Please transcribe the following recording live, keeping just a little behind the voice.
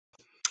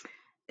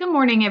Good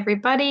morning,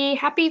 everybody.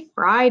 Happy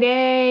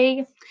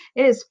Friday.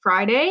 It is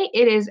Friday.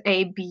 It is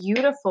a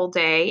beautiful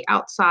day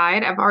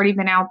outside. I've already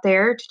been out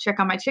there to check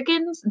on my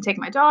chickens and take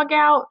my dog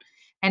out,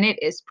 and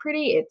it is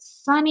pretty.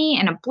 It's sunny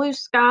and a blue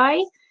sky.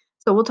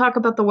 So we'll talk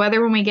about the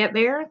weather when we get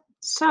there.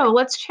 So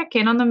let's check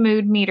in on the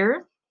mood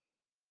meter.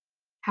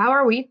 How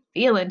are we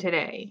feeling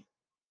today?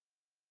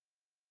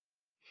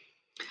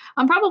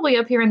 I'm probably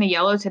up here in the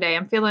yellow today.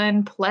 I'm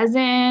feeling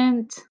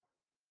pleasant.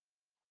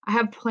 I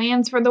have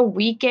plans for the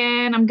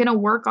weekend. I'm gonna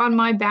work on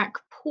my back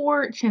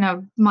porch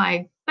and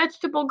my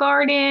vegetable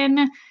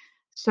garden.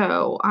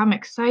 So I'm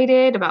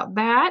excited about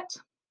that.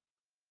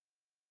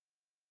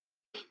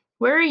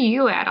 Where are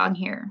you at on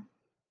here?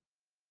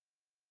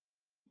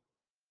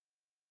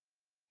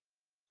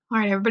 All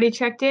right, everybody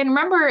checked in.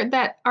 Remember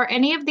that are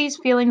any of these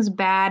feelings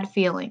bad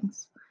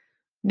feelings?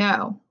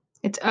 No,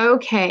 it's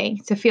okay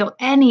to feel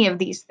any of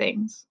these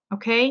things,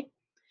 okay?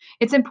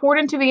 It's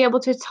important to be able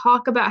to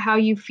talk about how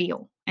you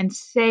feel and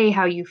say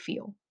how you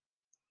feel.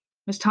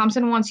 Ms.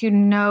 Thompson wants you to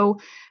know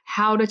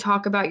how to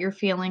talk about your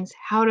feelings,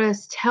 how to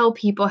tell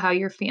people how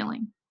you're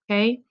feeling,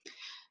 okay?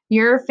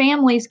 Your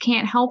families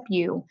can't help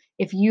you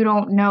if you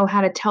don't know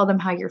how to tell them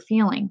how you're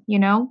feeling, you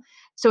know?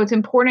 So it's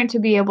important to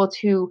be able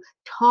to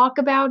talk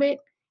about it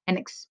and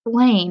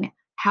explain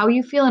how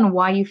you feel and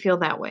why you feel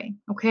that way,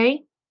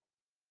 okay?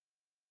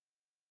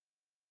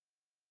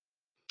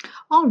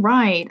 All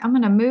right, I'm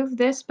going to move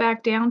this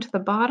back down to the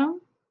bottom.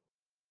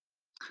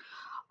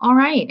 All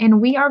right,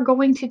 and we are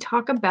going to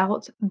talk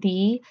about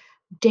the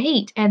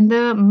date and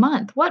the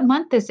month. What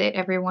month is it,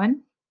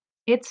 everyone?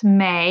 It's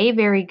May.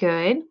 Very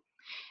good.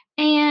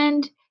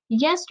 And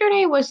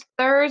yesterday was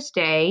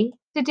Thursday.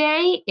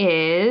 Today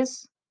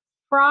is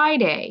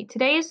Friday.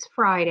 Today is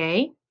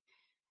Friday.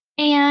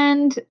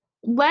 And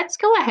let's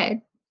go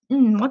ahead.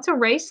 Let's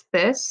erase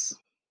this.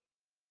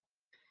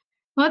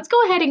 Let's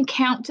go ahead and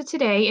count to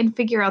today and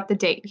figure out the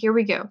date. Here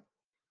we go.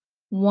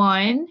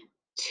 1,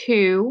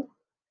 2,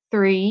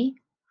 3,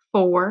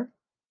 4,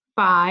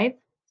 5,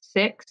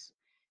 6,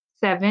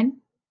 7,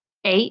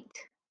 8,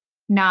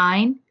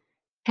 9,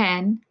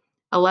 10,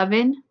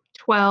 11,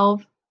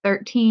 12,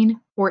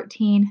 13,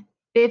 14,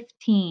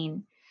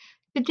 15.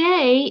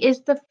 Today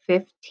is the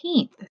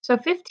 15th. So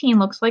 15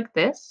 looks like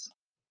this.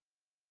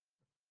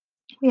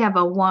 We have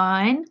a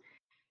 1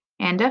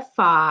 and a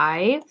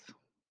 5,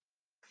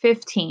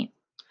 15.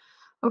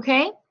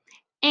 Okay?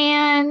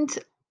 And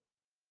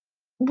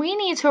you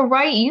need to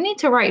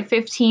write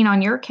 15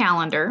 on your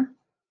calendar.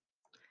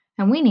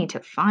 And we need to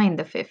find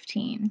the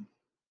 15.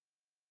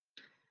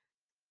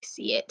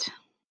 See it.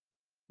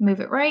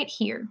 Move it right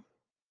here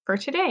for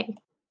today.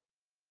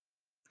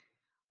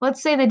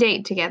 Let's say the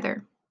date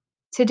together.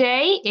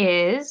 Today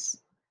is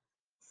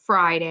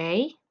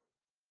Friday,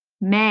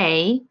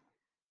 May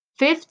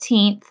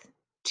 15th,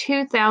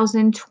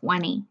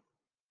 2020.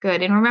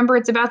 Good. And remember,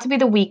 it's about to be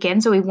the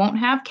weekend, so we won't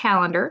have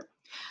calendar.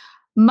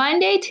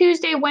 Monday,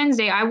 Tuesday,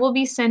 Wednesday, I will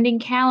be sending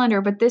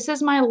calendar, but this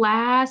is my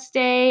last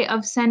day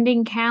of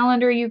sending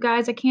calendar, you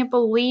guys. I can't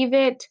believe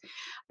it.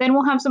 Then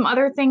we'll have some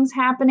other things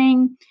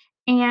happening,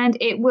 and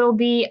it will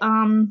be,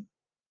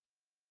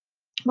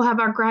 we'll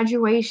have our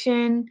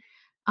graduation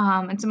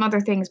and some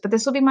other things, but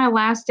this will be my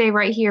last day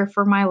right here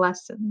for my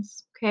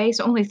lessons. Okay,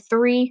 so only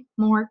 3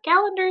 more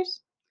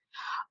calendars.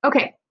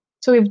 Okay,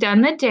 so we've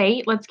done the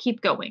date. Let's keep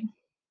going.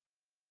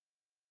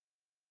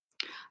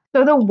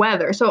 So the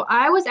weather. So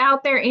I was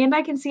out there and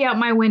I can see out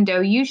my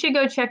window. You should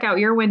go check out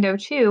your window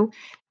too.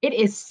 It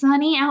is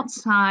sunny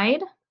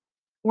outside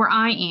where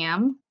I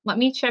am. Let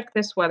me check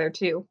this weather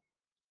too.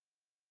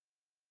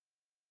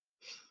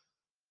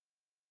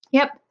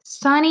 Yep,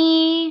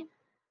 sunny.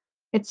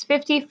 It's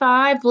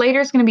 55. Later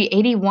it's going to be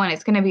 81.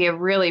 It's going to be a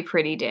really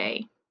pretty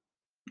day.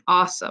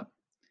 Awesome.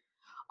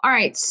 All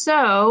right,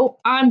 so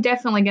I'm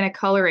definitely going to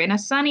color in a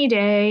sunny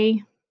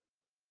day.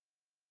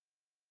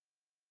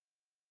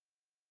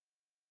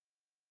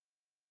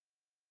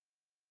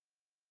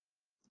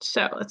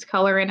 So let's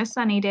color in a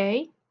sunny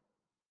day.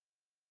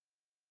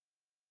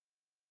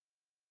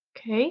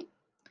 Okay.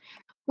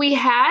 We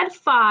had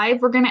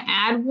 5. We're going to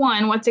add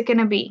 1. What's it going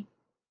to be?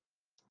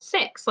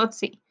 6. Let's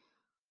see.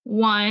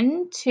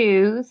 1,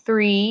 2,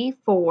 3,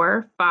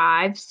 4,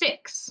 5,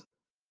 6.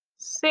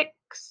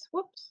 6.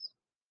 Whoops.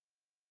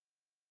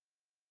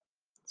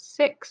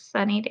 6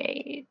 sunny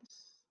days.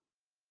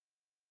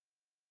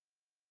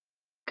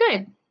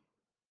 Good.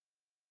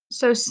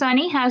 So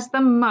sunny has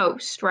the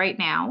most right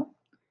now.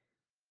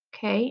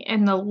 Okay,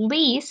 and the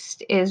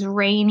least is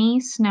rainy,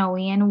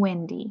 snowy, and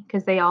windy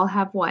because they all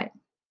have what?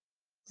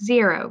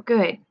 0.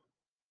 Good.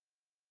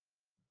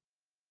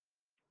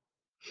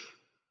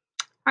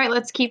 All right,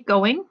 let's keep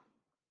going.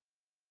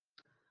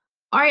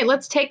 All right,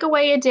 let's take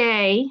away a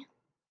day.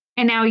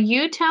 And now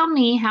you tell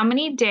me how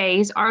many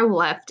days are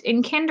left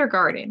in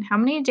kindergarten. How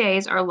many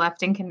days are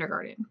left in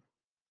kindergarten?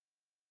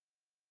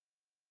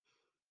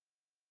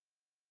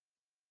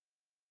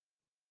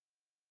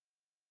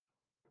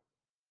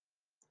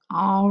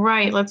 All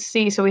right, let's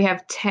see. So we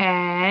have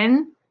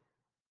 10,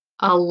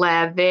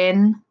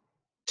 11,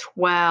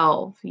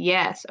 12.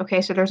 Yes.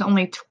 Okay, so there's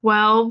only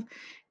 12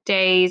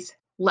 days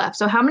left.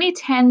 So how many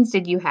 10s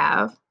did you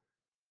have?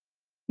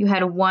 You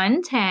had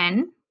 1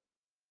 10.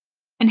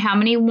 And how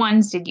many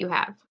ones did you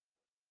have?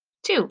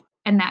 2.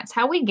 And that's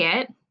how we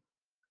get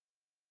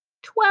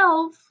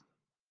 12.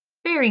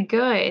 Very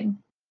good.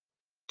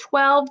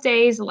 12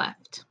 days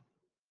left.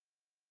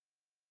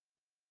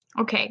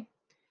 Okay,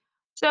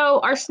 so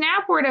our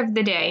snap word of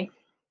the day.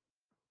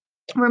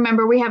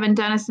 Remember, we haven't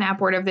done a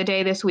snap word of the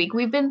day this week.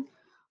 We've been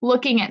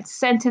looking at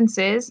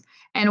sentences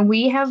and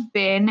we have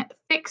been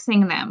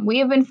fixing them. We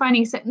have been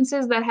finding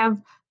sentences that have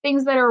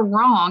things that are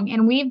wrong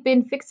and we've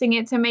been fixing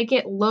it to make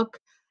it look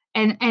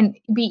and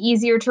be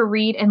easier to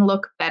read and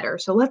look better.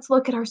 So let's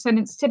look at our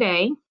sentence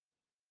today.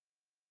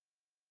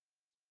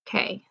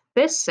 Okay,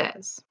 this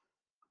says,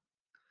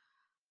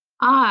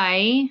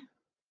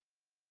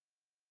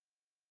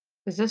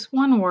 is this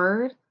one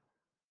word?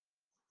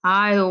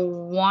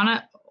 Wantago?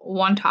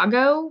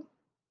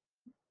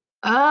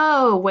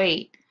 Oh,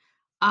 wait.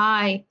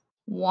 I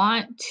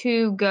want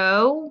to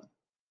go.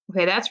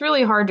 Okay, that's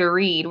really hard to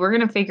read. We're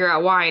going to figure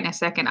out why in a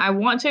second. I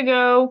want to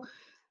go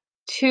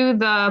to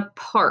the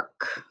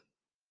park.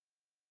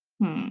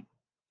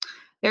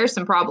 There's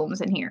some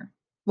problems in here.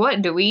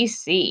 What do we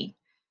see?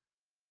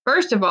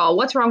 First of all,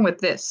 what's wrong with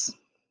this?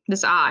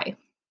 This I.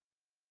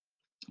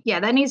 Yeah,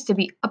 that needs to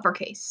be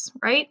uppercase,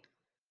 right?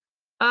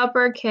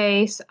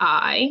 Uppercase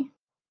I.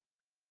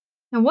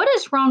 And what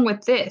is wrong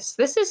with this?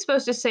 This is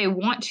supposed to say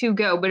want to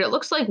go, but it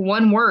looks like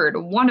one word.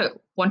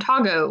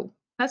 Wantago.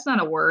 That's not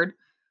a word.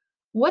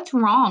 What's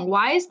wrong?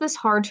 Why is this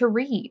hard to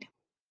read?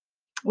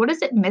 What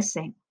is it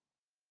missing?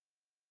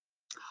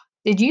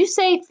 Did you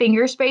say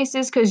finger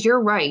spaces? Because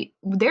you're right.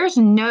 There's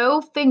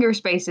no finger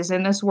spaces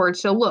in this word.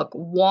 So look,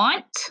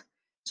 want.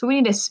 So we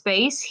need a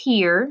space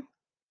here.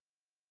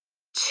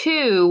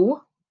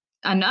 To,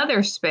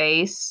 another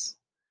space.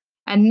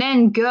 And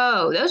then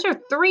go. Those are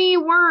 3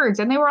 words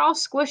and they were all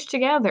squished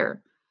together.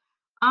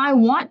 I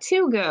want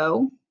to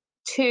go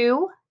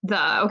to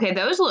the, okay,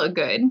 those look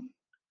good.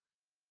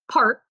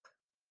 Park.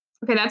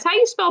 Okay, that's how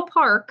you spell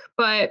park,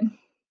 but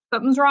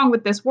something's wrong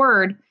with this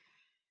word.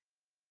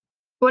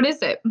 What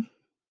is it?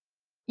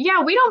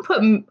 Yeah, we don't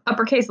put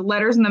uppercase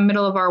letters in the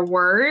middle of our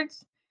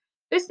words.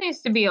 This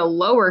needs to be a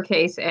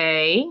lowercase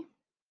a.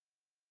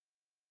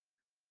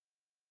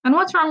 And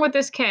what's wrong with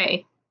this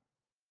K?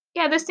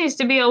 Yeah, this needs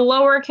to be a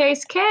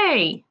lowercase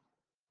k.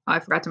 Oh,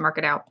 I forgot to mark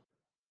it out.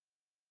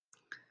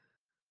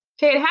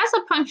 Okay, it has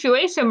a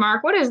punctuation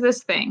mark. What is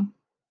this thing?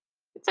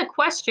 It's a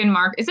question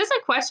mark. Is this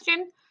a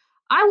question?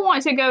 I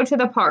want to go to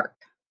the park.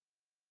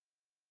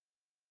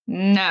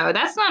 No,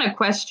 that's not a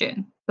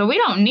question. So we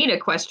don't need a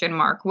question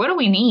mark. What do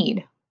we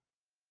need?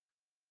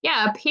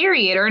 Yeah, a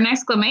period or an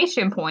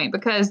exclamation point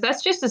because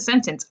that's just a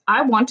sentence.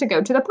 I want to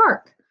go to the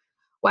park.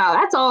 Wow,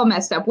 that's all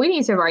messed up. We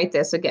need to write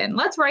this again.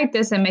 Let's write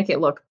this and make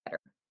it look better.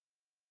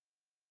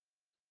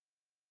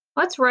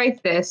 Let's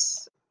write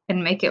this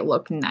and make it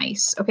look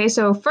nice. Okay,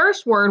 so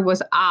first word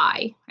was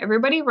I.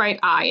 Everybody write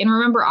I. And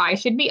remember, I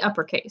should be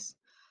uppercase.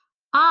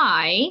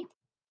 I,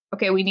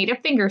 okay, we need a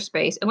finger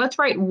space. And let's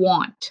write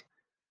want.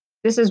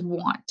 This is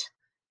want.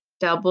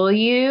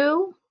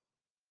 W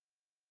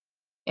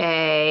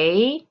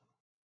A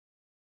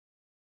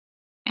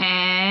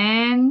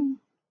N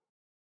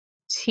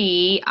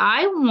T.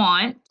 I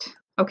want,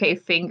 okay,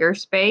 finger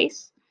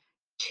space.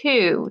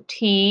 To,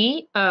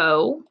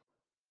 T-O.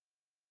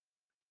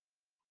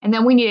 And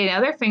then we need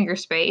another finger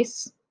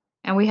space.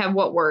 And we have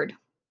what word?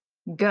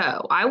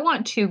 Go. I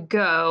want to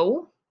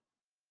go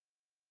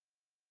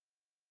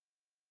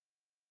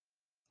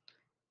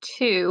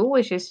to,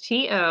 which is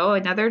T-O,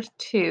 another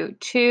to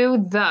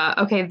the.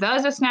 Okay, the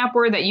is a snap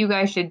word that you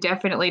guys should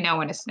definitely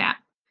know in a snap.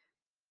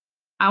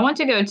 I want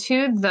to go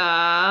to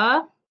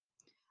the,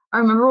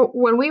 remember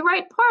when we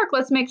write park,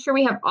 let's make sure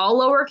we have all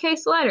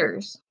lowercase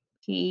letters.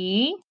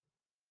 P,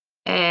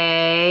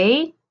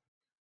 A,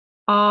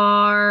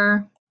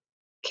 R,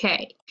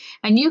 K.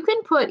 And you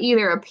can put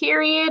either a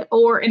period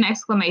or an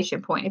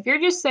exclamation point. If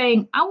you're just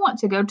saying, I want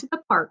to go to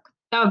the park,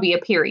 that would be a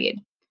period.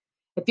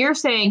 If you're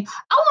saying,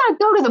 I want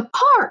to go to the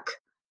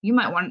park, you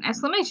might want an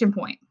exclamation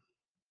point.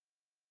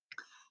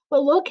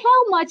 But look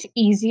how much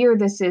easier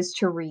this is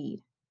to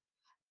read.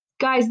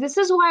 Guys, this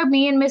is why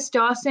me and Miss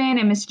Dawson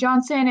and Miss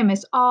Johnson and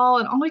Miss All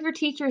and all your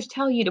teachers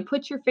tell you to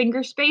put your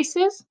finger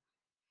spaces.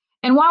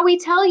 And why we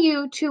tell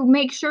you to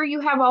make sure you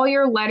have all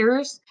your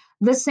letters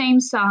the same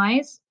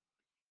size.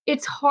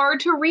 It's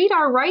hard to read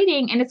our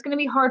writing, and it's going to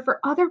be hard for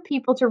other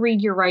people to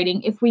read your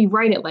writing if we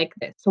write it like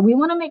this. So we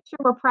want to make sure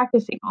we're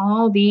practicing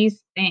all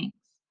these things.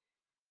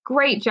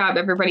 Great job,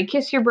 everybody.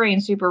 Kiss your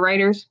brain, super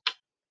writers.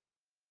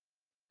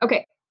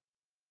 Okay,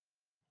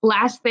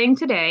 last thing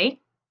today.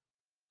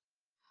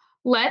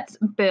 Let's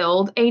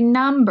build a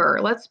number.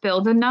 Let's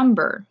build a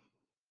number.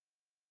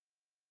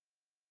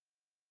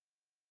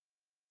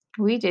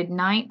 We did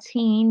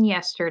 19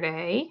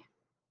 yesterday.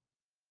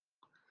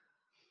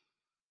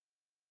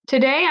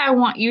 Today, I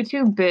want you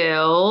to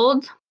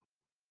build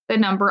the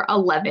number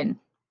 11.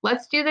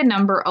 Let's do the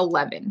number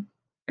 11.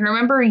 And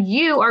remember,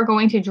 you are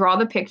going to draw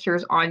the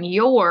pictures on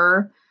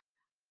your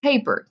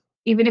paper.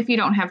 even if you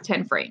don't have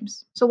 10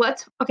 frames. So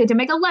okay, to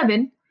make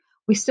 11,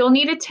 we still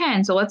need a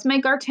 10. So let's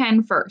make our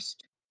 10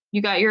 first.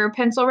 You got your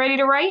pencil ready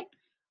to write?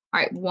 All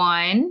right,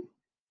 1,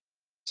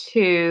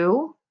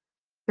 2,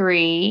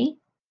 3,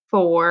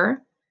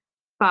 4,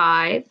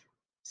 5,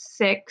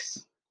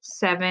 6,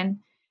 7,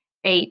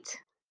 8,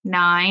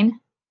 9,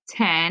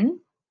 10.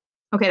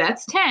 Okay,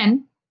 that's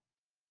 10.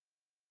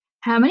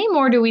 How many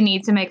more do we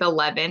need to make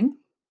 11?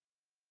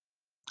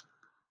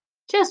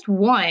 Just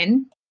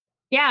one.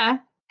 Yeah,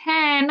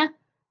 10,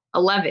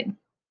 11.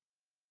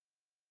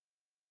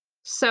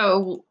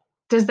 So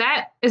is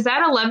that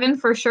 11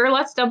 for sure?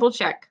 Let's double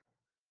check.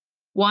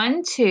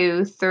 1,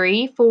 2,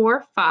 3,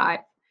 4, 5,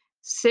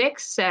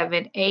 6,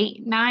 7,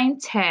 8, 9,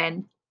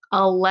 10,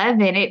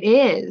 11. It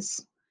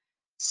is.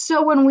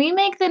 So when we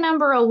make the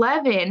number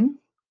 11,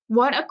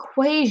 what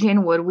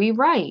equation would we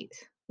write?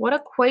 What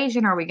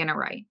equation are we going to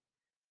write?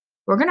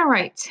 We're going to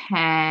write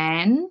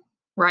 10,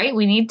 right?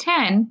 We need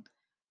 10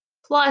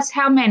 plus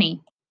how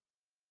many?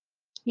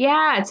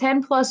 Yeah,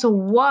 10 plus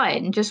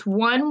 1, just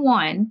 1,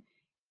 1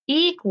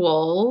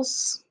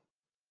 equals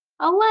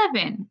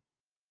 11.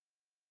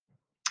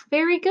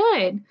 Very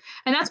good.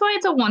 And that's why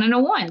it's a 1 and a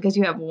 1, because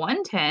you have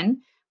 1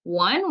 10,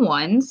 1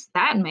 ones,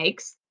 that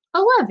makes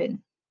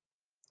 11.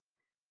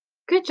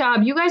 Good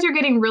job. You guys are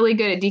getting really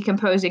good at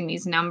decomposing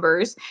these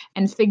numbers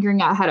and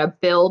figuring out how to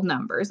build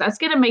numbers. That's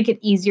going to make it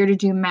easier to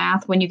do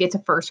math when you get to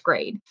first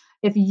grade.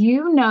 If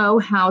you know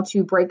how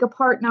to break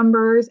apart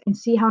numbers and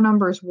see how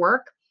numbers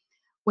work,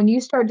 when you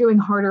start doing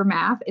harder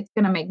math, it's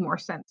going to make more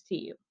sense to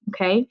you,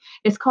 okay?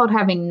 It's called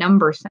having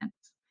number sense.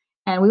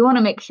 And we want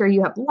to make sure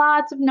you have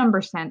lots of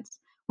number sense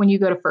when you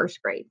go to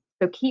first grade.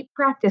 So keep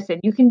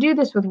practicing. You can do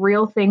this with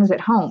real things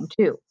at home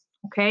too,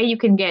 okay? You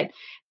can get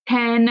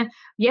 10.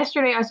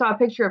 Yesterday, I saw a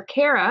picture of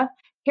Kara.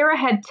 Kara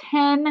had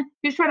 10.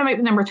 She was trying to make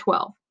the number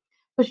 12.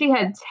 So she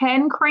had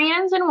 10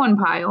 crayons in one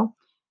pile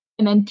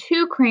and then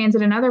 2 crayons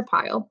in another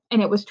pile,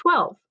 and it was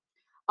 12.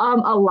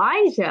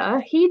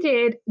 Elijah, he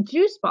did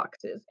juice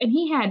boxes, and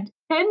he had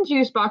 10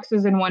 juice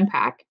boxes in one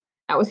pack.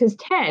 That was his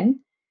 10.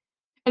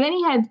 And then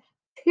he had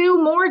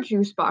 2 more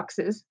juice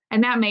boxes,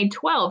 and that made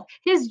 12.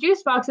 His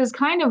juice boxes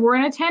kind of were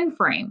in a 10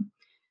 frame.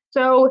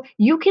 So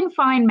you can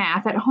find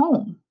math at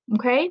home,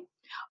 okay?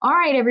 All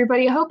right,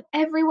 everybody. I hope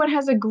everyone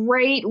has a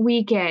great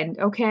weekend,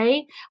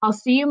 okay? I'll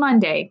see you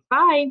Monday.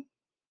 Bye.